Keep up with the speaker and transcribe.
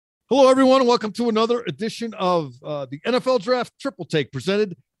Hello, everyone. Welcome to another edition of the NFL Draft Triple Take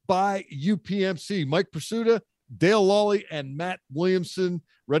presented by UPMC. Mike Pursuta, Dale Lawley, and Matt Williamson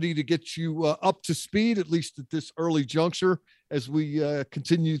ready to get you up to speed, at least at this early juncture, as we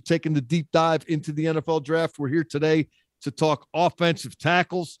continue taking the deep dive into the NFL Draft. We're here today to talk offensive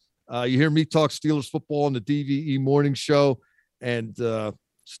tackles. You hear me talk Steelers football on the DVE morning show and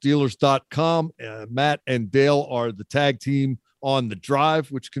Steelers.com. Matt and Dale are the tag team on The Drive,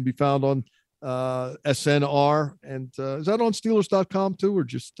 which can be found on SNR. And is that on Steelers.com too, or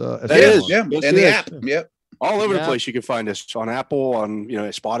just SNR? It is, yeah. Yes, and the app. Yep. All over the place. You can find us on Apple, on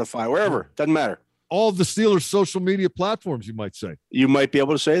Spotify, wherever. Doesn't matter. All of the Steelers social media platforms, you might say. You might be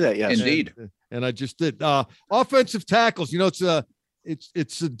able to say that, yes. Indeed. And I just did. Offensive tackles,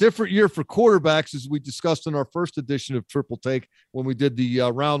 it's a different year for quarterbacks, as we discussed in our first edition of Triple Take when we did the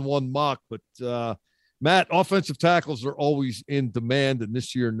round one mock. But Matt, offensive tackles are always in demand, and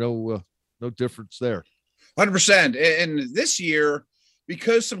this year, no difference there. 100%. And this year,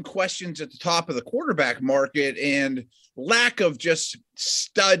 because some questions at the top of the quarterback market and lack of just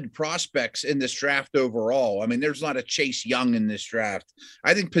stud prospects in this draft overall. I mean, there's not a Chase Young in this draft.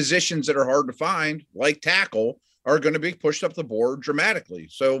 I think positions that are hard to find, like tackle, are going to be pushed up the board dramatically.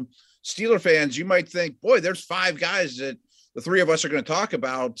 So Steeler fans, you might think, boy, there's 5 guys that the 3 of us are going to talk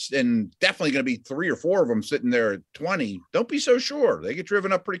about, and definitely going to be 3 or 4 of them sitting there at 20. Don't be so sure. They get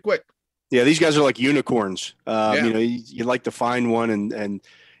driven up pretty quick. Yeah, these guys are like unicorns. You like to find one, and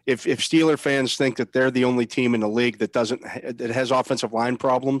if Steeler fans think that they're the only team in the league that has offensive line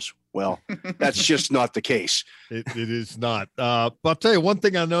problems, well, that's just not the case. It is not. But I'll tell you one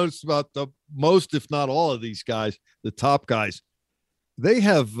thing I noticed about the most, if not all of these guys, the top guys, they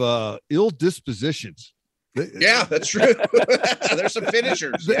have ill dispositions. Yeah, that's true. There's some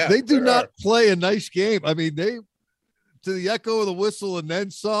finishers. They do not play a nice game. I mean, they to the echo of the whistle and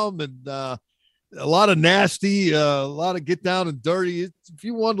then some, and a lot of nasty, a lot of get down and dirty. If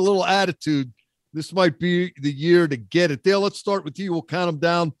you want a little attitude, this might be the year to get it. Dale, let's start with you. We'll count them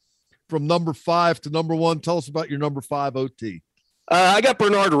down from number 5 to number 1. Tell us about your number 5 OT. I got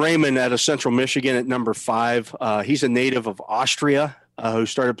Bernhard Raimann out of Central Michigan at number 5. He's a native of Austria. Who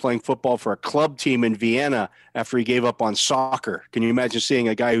started playing football for a club team in Vienna after he gave up on soccer. Can you imagine seeing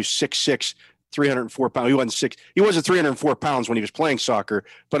a guy who's 6'6", 304 pounds? He wasn't 304 pounds when he was playing soccer,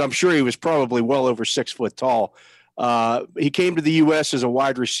 but I'm sure he was probably well over 6 foot tall. He came to the U.S. as a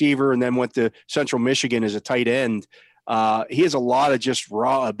wide receiver and then went to Central Michigan as a tight end. He has a lot of just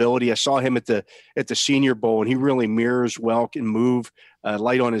raw ability. I saw him at the Senior Bowl, and he really mirrors well, can move,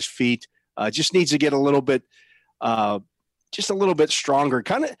 light on his feet. Just needs to get a little bit stronger.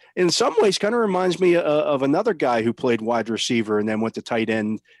 Kind of, in some ways, kind of reminds me of another guy who played wide receiver and then went to tight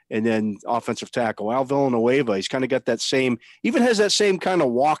end and then offensive tackle, Al Villanueva. He's kind of got that same, even has that same kind of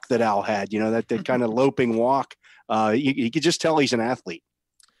walk that Al had, that kind of loping walk. You could just tell he's an athlete.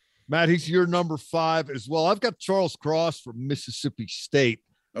 Matt, he's your number 5 as well. I've got Charles Cross from Mississippi State.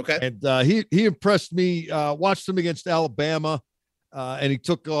 Okay. And he impressed me. Watched him against Alabama, and he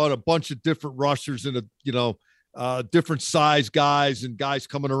took on a bunch of different rushers and different size guys and guys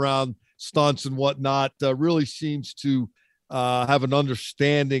coming around stunts and whatnot. Really seems to have an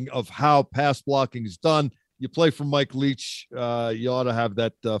understanding of how pass blocking is done. You play for Mike Leach, you ought to have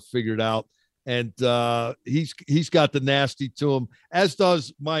that figured out. And he's got the nasty to him, as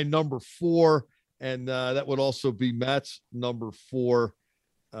does my number 4, and that would also be Matt's number 4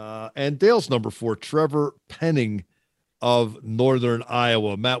 and Dale's number 4, Trevor Penning of Northern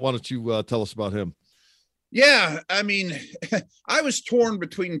Iowa. Matt, why don't you tell us about him? Yeah, I mean, I was torn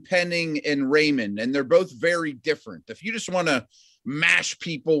between Penning and Raimann, and they're both very different. If you just want to mash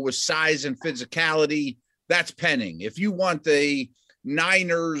people with size and physicality, that's Penning. If you want a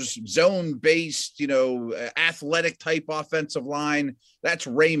Niners zone-based, athletic type offensive line, that's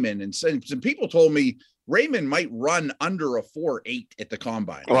Raimann. And some people told me Raimann might run under a 4.8 at the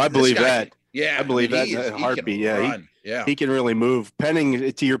combine. Oh, I believe that. Yeah, I believe that in a heartbeat. He can really move.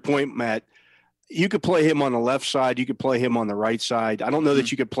 Penning, to your point, Matt, you could play him on the left side. You could play him on the right side. I don't know that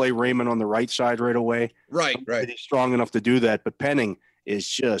you could play Raimann on the right side right away. Right. He's strong enough to do that, but Penning is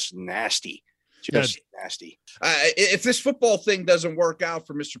just nasty. Nasty. If this football thing doesn't work out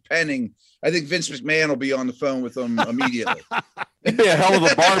for Mr. Penning, I think Vince McMahon will be on the phone with him immediately. He'd be a hell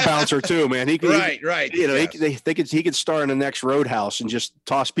of a bar bouncer too, man. Right. He could star in the next Roadhouse and just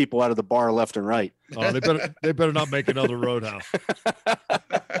toss people out of the bar left and right. Oh, they better not make another Roadhouse.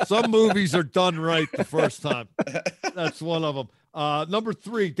 Some movies are done right the first time. That's one of them. Number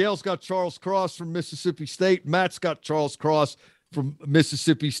 3, Dale's got Charles Cross from Mississippi State. Matt's got Charles Cross from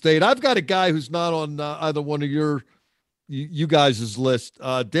Mississippi State. I've got a guy who's not on either one of your you guys' list.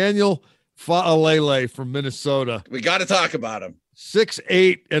 Daniel Fa'alele from Minnesota. We got to talk about him.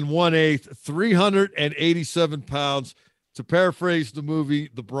 6'8" and 1/8, 387 pounds. To paraphrase the movie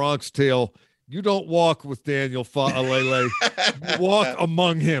The Bronx Tale, you don't walk with Daniel Fa'alele. You walk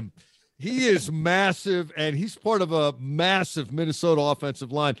among him. He is massive, and he's part of a massive Minnesota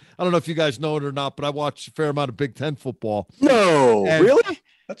offensive line. I don't know if you guys know it or not, but I watch a fair amount of Big Ten football. No, And really?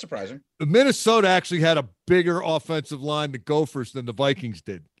 That's surprising. Minnesota actually had a bigger offensive line, the Gophers, than the Vikings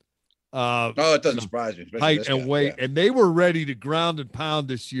did. Oh, it doesn't surprise me. especially Height this and guy. weight, Yeah. and they were ready to ground and pound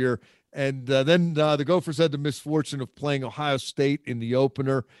this year. And then the Gophers had the misfortune of playing Ohio State in the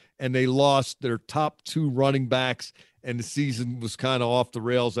opener, and they lost their top 2 running backs, and the season was kind of off the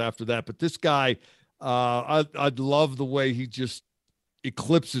rails after that. But this guy, I'd love the way he just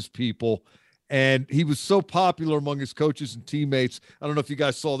eclipses people. And he was so popular among his coaches and teammates. I don't know if you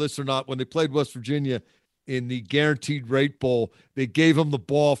guys saw this or not. When they played West Virginia in the Guaranteed Rate Bowl, they gave him the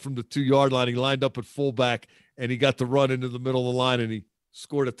ball from the 2-yard line. He lined up at fullback, and he got to run into the middle of the line, and he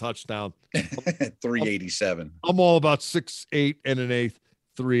scored a touchdown. 387. I'm all about 6'8" and 1/8,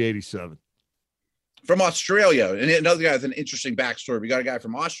 387. From Australia. And another guy with an interesting backstory. We got a guy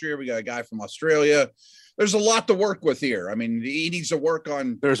from Austria. We got a guy from Australia. There's a lot to work with here. I mean, he needs to work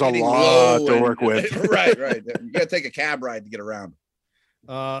on. There's a lot to work with. right. You got to take a cab ride to get around.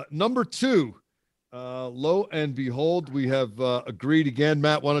 Number 2, lo and behold, we have agreed again.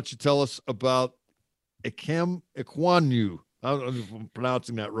 Matt, why don't you tell us about Ikem Ekwonu? I don't know if I'm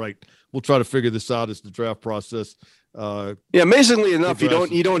pronouncing that right. We'll try to figure this out as the draft process. Yeah, amazingly enough, you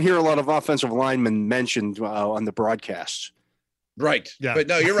don't hear a lot of offensive linemen mentioned on the broadcasts. Right. Yeah. But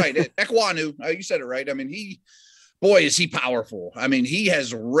no, you're right. Ekwonu, you said it right. I mean, is he powerful. I mean, he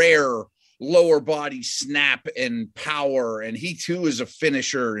has rare lower body snap and power, and he too is a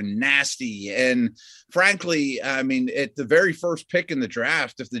finisher and nasty. And frankly, I mean, at the very first pick in the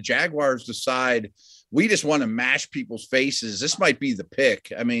draft, if the Jaguars decide we just want to mash people's faces, this might be the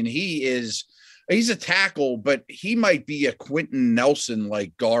pick. I mean, he's a tackle, but he might be a Quentin Nelson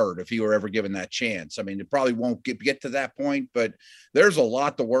like guard if he were ever given that chance. I mean, it probably won't get to that point, but there's a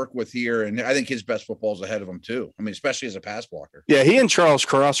lot to work with here. And I think his best football is ahead of him too. I mean, especially as a pass blocker. Yeah. He and Charles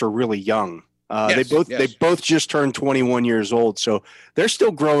Cross are really young. They both just turned 21 years old. So they're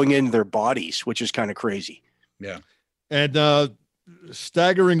still growing into their bodies, which is kind of crazy. Yeah. And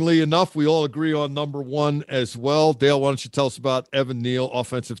staggeringly enough, we all agree on number 1 as well. Dale, why don't you tell us about Evan Neal,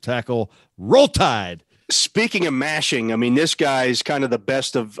 offensive tackle, Roll Tide? Speaking of mashing, I mean, this guy is kind of the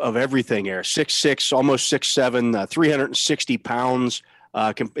best of everything here. 6'6", almost 6'7", 360 pounds,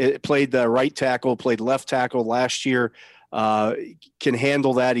 played the right tackle, played left tackle last year, can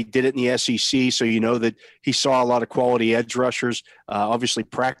handle that. He did it in the SEC, so you know that he saw a lot of quality edge rushers, obviously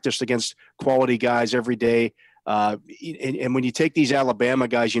practiced against quality guys every day. And when you take these Alabama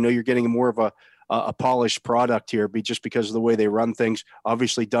guys, you know you're getting more of a polished product here, just because of the way they run things.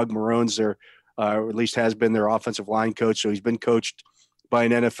 Obviously, Doug Marone's their, or at least has been their offensive line coach, so he's been coached by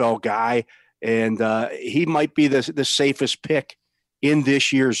an NFL guy, and he might be the safest pick in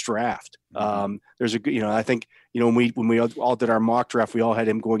this year's draft. There's I think when we all did our mock draft, we all had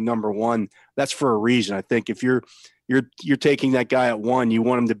him going number 1. That's for a reason. I think if you're taking that guy at 1, you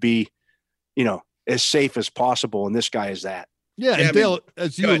want him to be, as safe as possible, and this guy is that. Yeah, and Dale,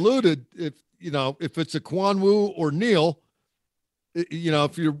 as you alluded, if it's a Ekwonu or Neal,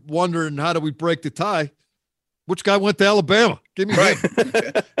 if you're wondering how do we break the tie, which guy went to Alabama? Give me right.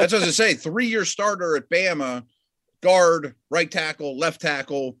 That's what I was say. 3-year starter at Bama, guard, right tackle, left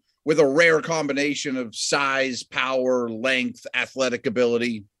tackle, with a rare combination of size, power, length, athletic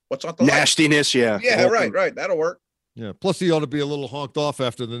ability. What's on the nastiness? Yeah. Yeah, right. That'll work. Yeah. Plus, he ought to be a little honked off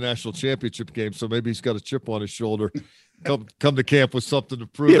after the national championship game, so maybe he's got a chip on his shoulder. Come to camp with something to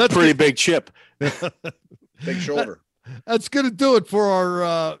prove. That's a pretty big chip. Big shoulder. That's going to do it for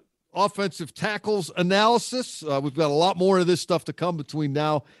our offensive tackles analysis. We've got a lot more of this stuff to come between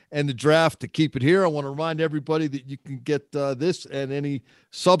now and the draft. To keep it here, I want to remind everybody that you can get this and any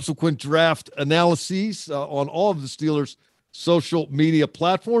subsequent draft analyses on all of the Steelers' social media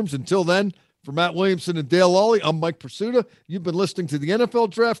platforms. Until then, for Matt Williamson and Dale Lawley, I'm Mike Pursuta. You've been listening to the NFL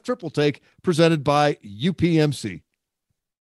Draft Triple Take presented by UPMC.